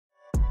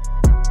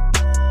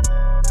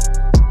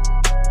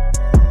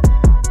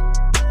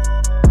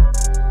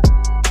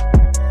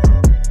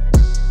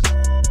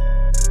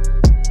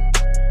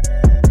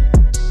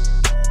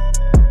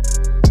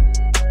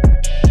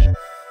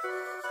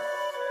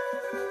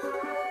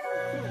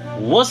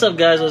What's up,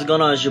 guys? What's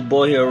going on? It's your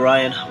boy here,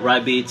 Ryan,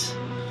 RhyBeats.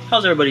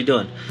 How's everybody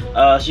doing?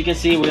 As you can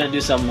see, we're gonna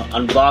do some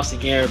unboxing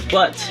here,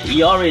 but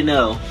you already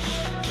know,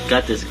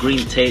 got this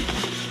green tape.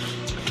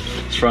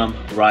 It's from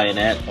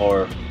RYONET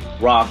or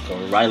Rock or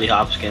Riley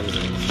Hopkins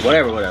and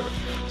whatever.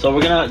 So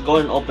we're gonna go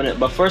ahead and open it,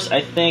 but first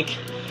I think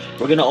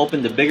we're gonna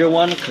open the bigger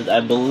one because I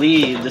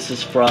believe this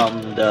is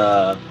from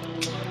the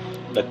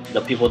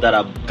people that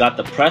I got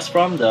the press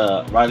from,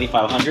 the Riley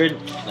 500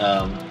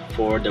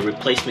 for the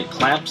replacement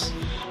clamps.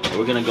 So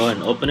we're gonna go ahead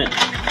and open it.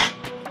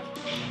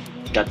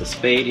 Got the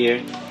spade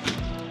here.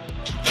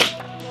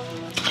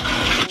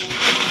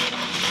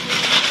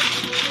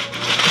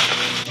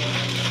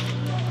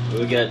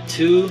 We got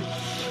two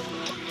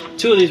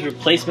of these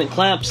replacement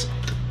clamps.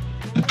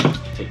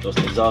 Take those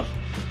things off.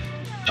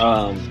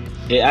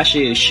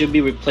 It should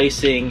be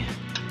replacing.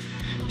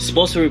 It's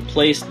supposed to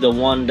replace the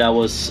one that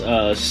was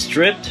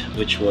stripped,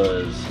 which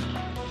was.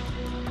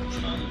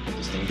 Put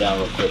this thing down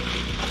real quick.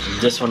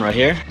 This one right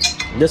here.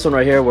 This one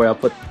right here, where I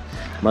put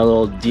my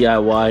little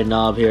DIY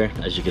knob here.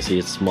 As you can see,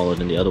 it's smaller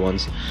than the other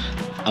ones.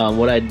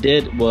 What I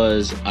did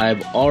was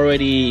I've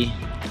already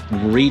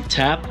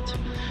re-tapped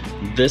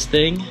this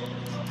thing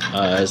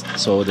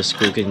so the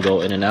screw can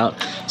go in and out.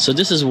 So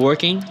this is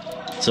working,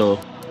 so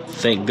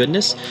thank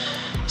goodness.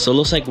 So it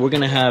looks like we're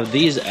gonna have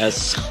these as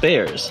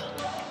spares,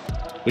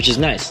 which is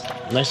nice.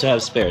 Nice to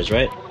have spares,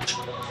 right?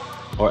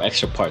 Or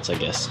extra parts, I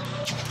guess.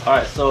 All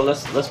right, so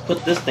let's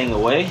put this thing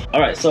away.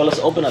 All right, so let's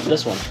open up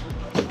this one.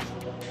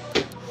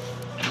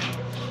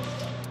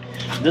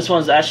 This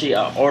one's actually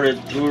ordered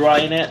through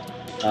RYONET.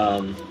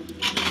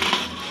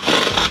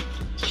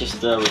 It's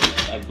just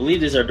I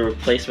believe these are the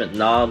replacement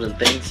knobs and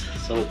things.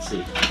 So let's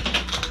see.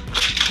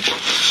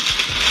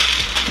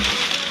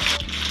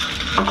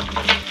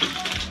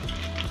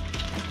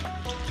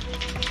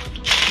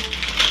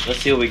 Let's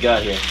see what we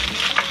got here.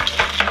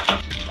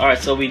 Alright,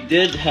 so we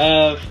did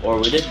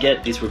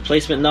get these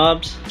replacement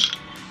knobs.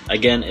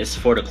 Again, it's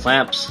for the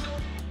clamps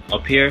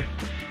up here.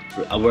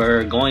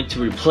 We're going to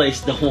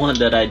replace the one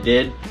that I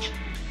did,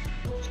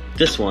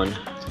 this one,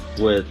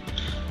 with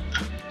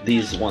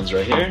these ones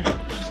right here.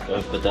 Let's go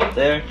ahead and put that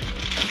there.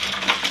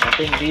 I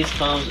think these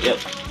comes, yep,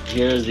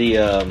 here's the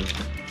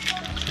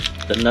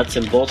nuts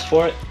and bolts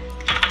for it.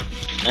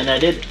 And I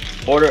did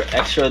order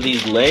extra of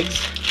these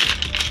legs.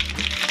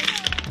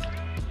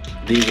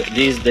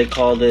 These they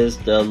call this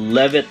the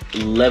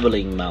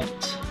leveling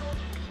mount.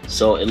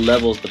 So it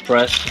levels the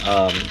press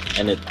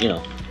and it, you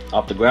know,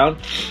 off the ground.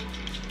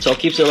 So it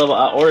keeps it level.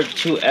 I ordered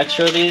 2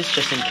 extra of these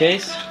just in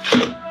case.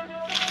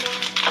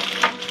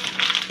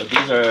 But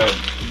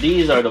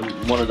these are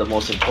one of the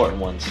most important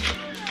ones.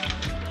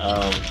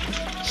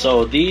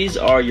 So these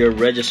are your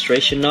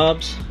registration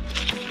knobs.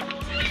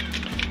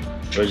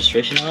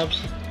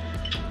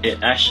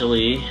 It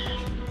actually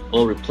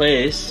will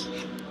replace.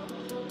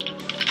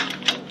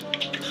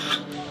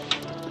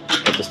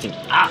 This thing,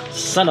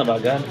 son of a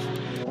gun.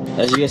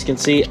 As you guys can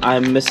see,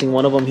 I'm missing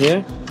one of them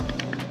here,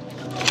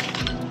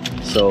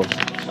 so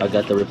I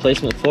got the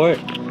replacement for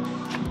it.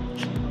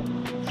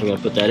 We're gonna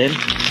put that in,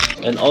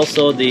 and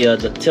also the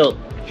tilt.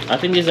 I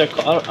think these are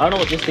called, I don't know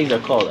what these things are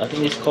called. I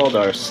think these called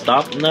our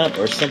stop nut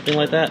or something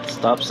like that.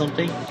 Stop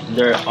something.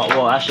 They're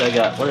well, actually I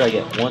got, what did I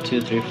get? 1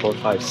 2 3 4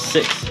 5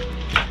 6.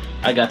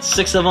 I got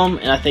 6 of them,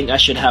 and I think I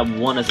should have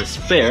one as a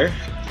spare.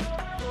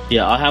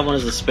 Yeah, I'll have one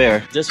as a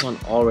spare. This one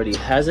already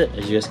has it,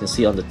 as you guys can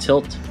see on the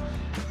tilt.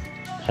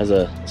 Has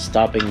a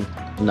stopping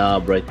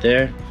knob right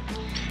there.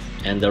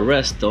 And the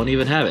rest don't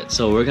even have it.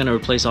 So we're gonna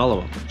replace all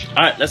of them.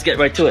 All right, let's get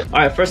right to it. All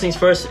right, first things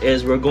first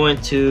is we're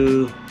going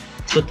to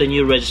put the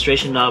new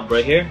registration knob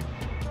right here.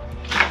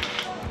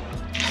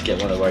 Let's get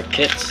one of our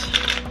kits.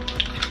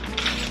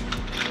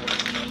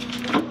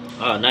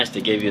 Oh, nice,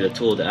 they gave you the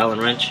tool, the Allen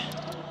wrench.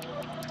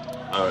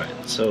 All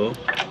right, so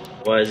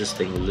why is this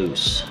thing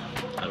loose?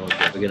 I don't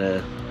know. We're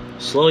gonna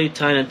slowly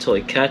tighten until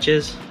it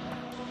catches.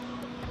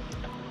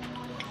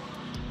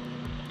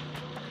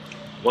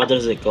 Why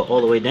does it go all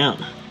the way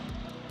down?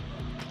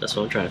 That's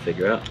what I'm trying to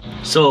figure out.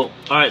 So,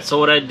 alright, so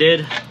what I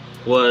did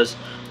was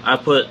I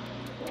put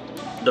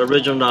the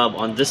original knob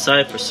on this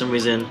side. For some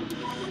reason,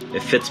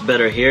 it fits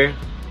better here.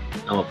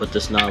 I'm gonna put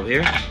this knob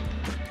here.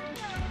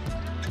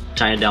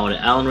 Tighten it down with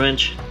an Allen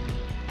wrench.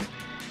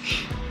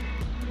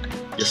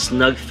 Just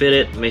snug fit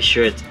it. Make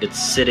sure it's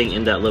sitting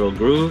in that little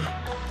groove.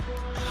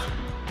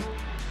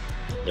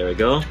 There we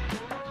go.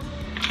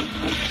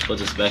 Put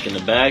this back in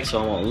the bag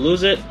so I won't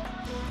lose it.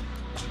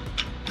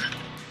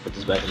 Put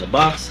this back in the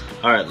box.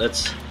 Alright,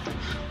 let's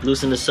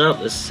loosen this up.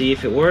 Let's see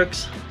if it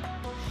works.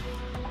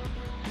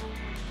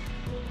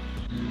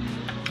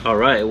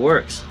 Alright, it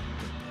works.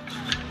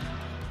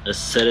 Let's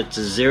set it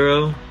to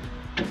 0.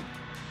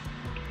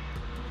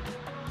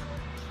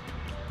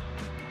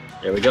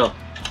 There we go.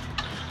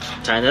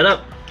 Tighten it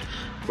up.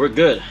 We're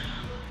good.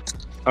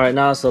 Alright,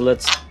 now so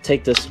let's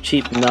take this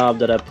cheap knob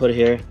that I put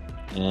here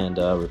and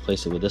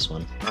replace it with this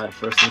one. Alright,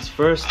 first things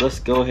first, let's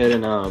go ahead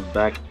and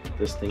back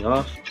this thing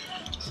off.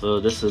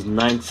 So this is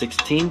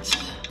 9/16.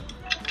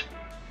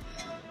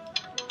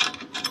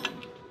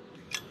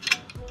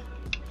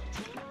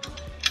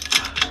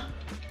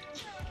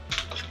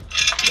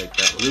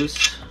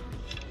 loose.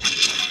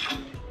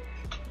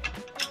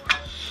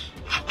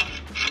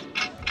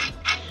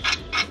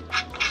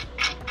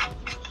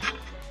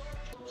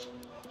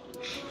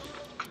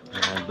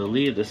 And I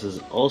believe this is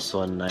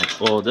also a 9.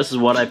 Well, this is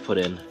what I put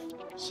in,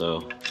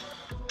 so.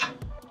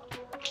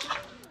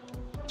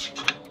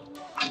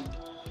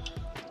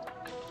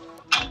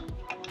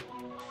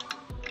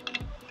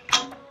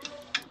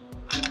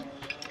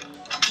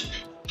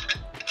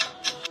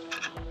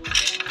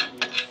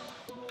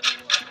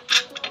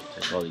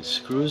 All these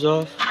screws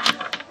off.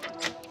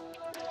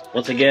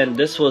 Once again,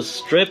 this was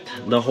stripped,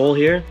 the hole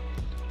here,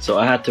 so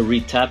I had to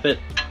re-tap it.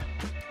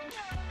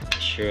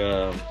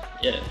 Sure,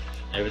 yeah,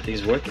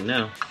 everything's working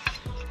now.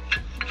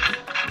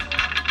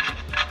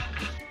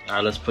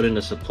 Alright, let's put in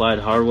the supplied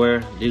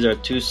hardware. These are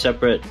 2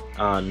 separate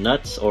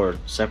nuts, or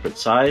separate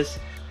size.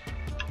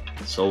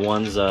 So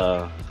one's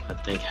I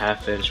think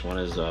 1/2 inch, one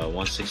is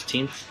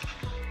 1/16.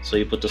 So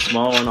you put the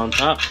small one on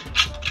top,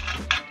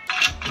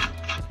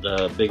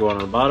 the big one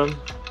on the bottom.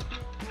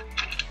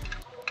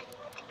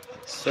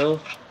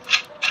 So,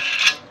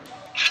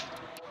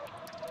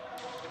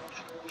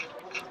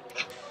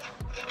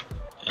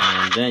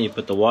 and then you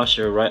put the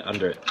washer right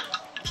under it.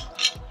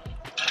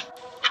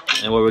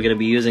 And where we're going to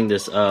be using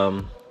this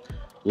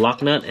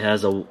lock nut, it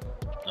has a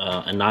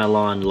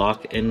nylon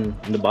lock in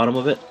the bottom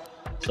of it.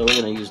 So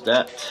we're going to use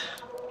that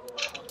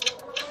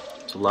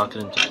to lock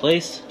it into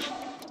place.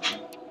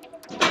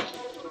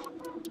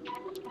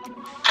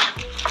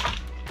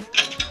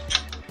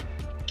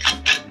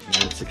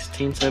 And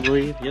 1/16, I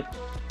believe. Yep.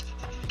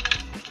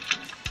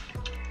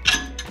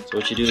 So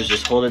what you do is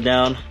just hold it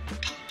down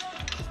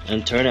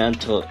and turn it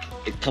until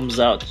it comes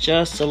out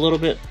just a little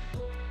bit.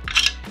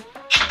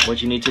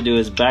 What you need to do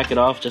is back it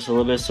off just a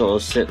little bit so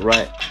it'll sit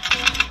right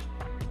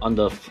on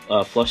the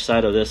flush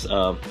side of this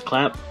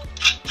clamp.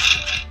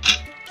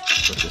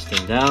 Put this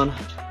thing down.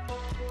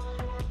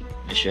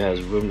 Make sure it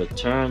has room to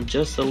turn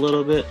just a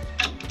little bit.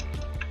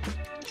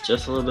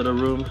 Just a little bit of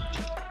room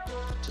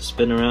to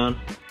spin around.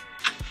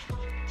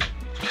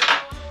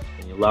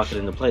 And you lock it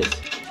into place.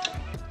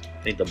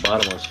 I think the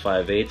bottom was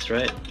 5/8,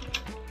 right?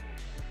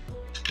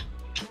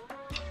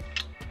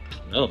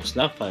 No, it's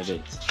not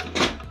 5/8.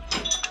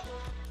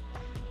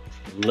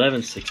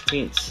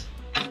 11/16.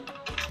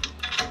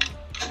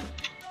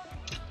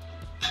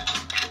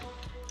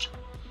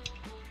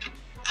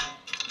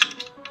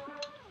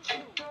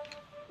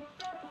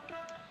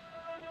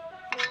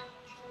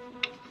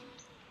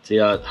 See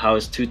how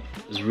his tooth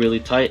is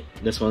really tight?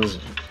 This one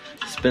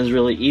spins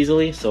really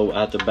easily, so I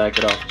have to back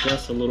it off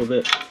just a little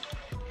bit.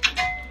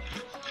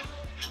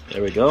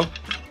 There we go.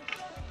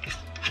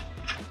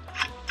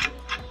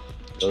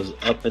 Goes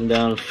up and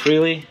down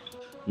freely.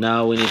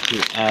 Now we need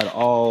to add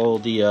all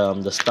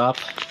the stop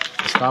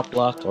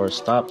block or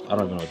stop. I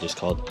don't even know what these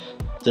called.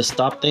 The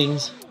stop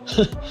things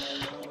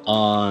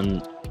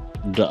on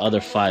the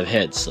other 5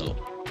 heads. So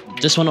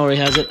this one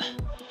already has it.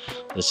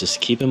 Let's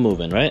just keep it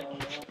moving, right?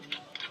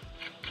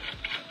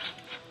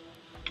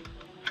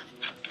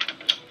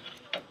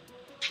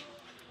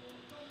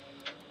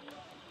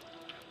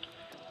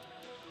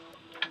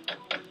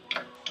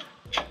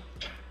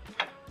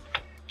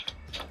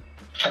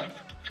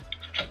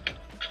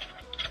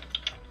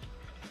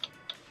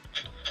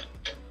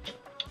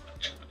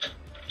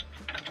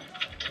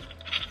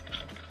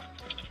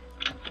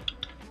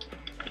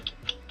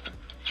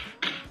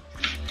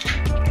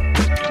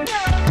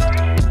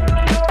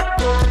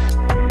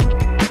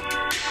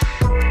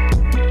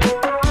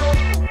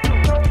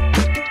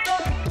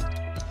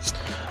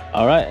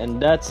 Alright,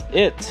 and that's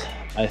it.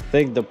 I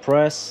think the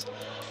press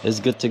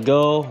is good to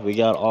go. We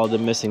got all the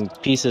missing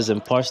pieces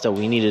and parts that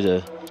we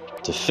needed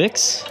to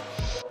fix.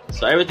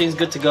 So everything's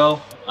good to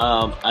go.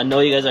 I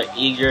know you guys are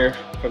eager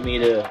for me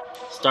to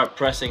start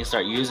pressing and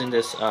start using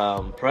this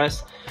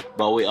press,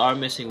 but we are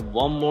missing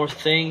one more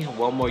thing,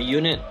 one more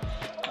unit.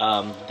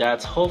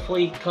 That's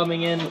hopefully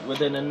coming in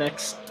within the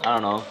next, I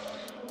don't know,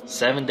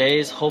 7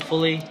 days,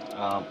 hopefully.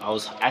 I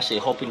was actually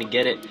hoping to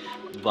get it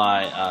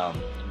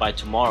by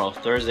tomorrow,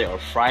 Thursday or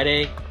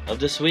Friday of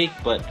this week,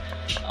 but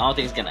I don't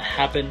think it's gonna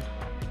happen.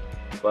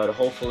 But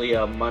hopefully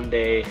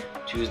Monday,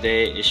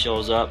 Tuesday it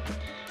shows up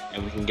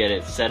and we can get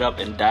it set up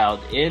and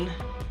dialed in.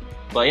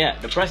 But yeah,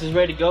 the press is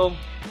ready to go.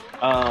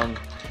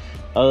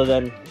 Other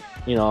than,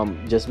 you know,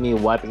 just me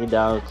wiping it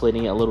down,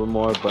 cleaning it a little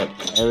more, but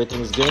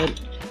everything's good.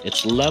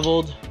 It's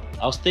leveled.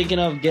 I was thinking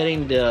of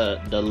getting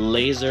the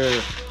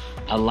laser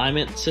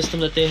alignment system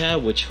that they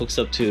have, which hooks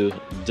up to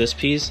this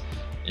piece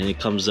and it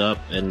comes up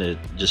and it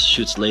just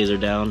shoots laser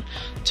down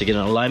to get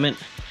an alignment.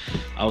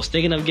 I was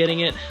thinking of getting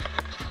it.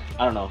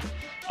 I don't know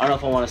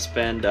if I want to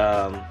spend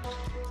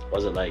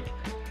was it like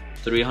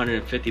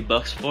 350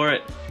 bucks for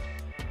it.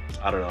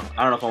 I don't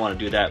know if I want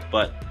to do that,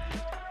 but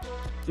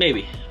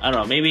maybe, I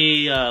don't know,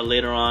 maybe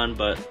later on,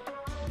 but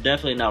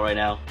definitely not right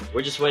now.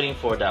 We're just waiting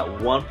for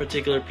that one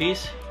particular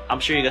piece.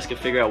 I'm sure you guys can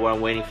figure out what I'm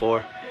waiting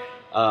for.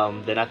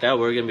 Then after that,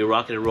 we're gonna be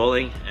rocking and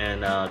rolling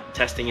and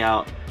testing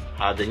out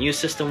how the new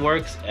system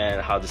works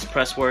and how this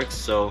press works.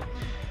 So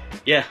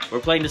yeah, we're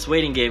playing this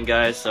waiting game,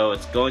 guys, so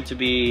it's going to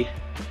be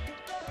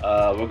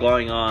We're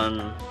going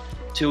on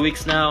 2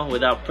 weeks now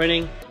without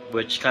printing,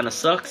 which kind of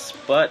sucks,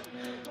 but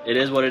it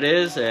is what it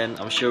is, and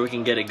I'm sure we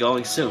can get it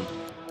going soon.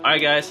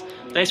 Alright guys,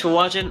 thanks for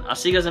watching. I'll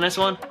see you guys in the next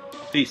one.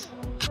 Peace.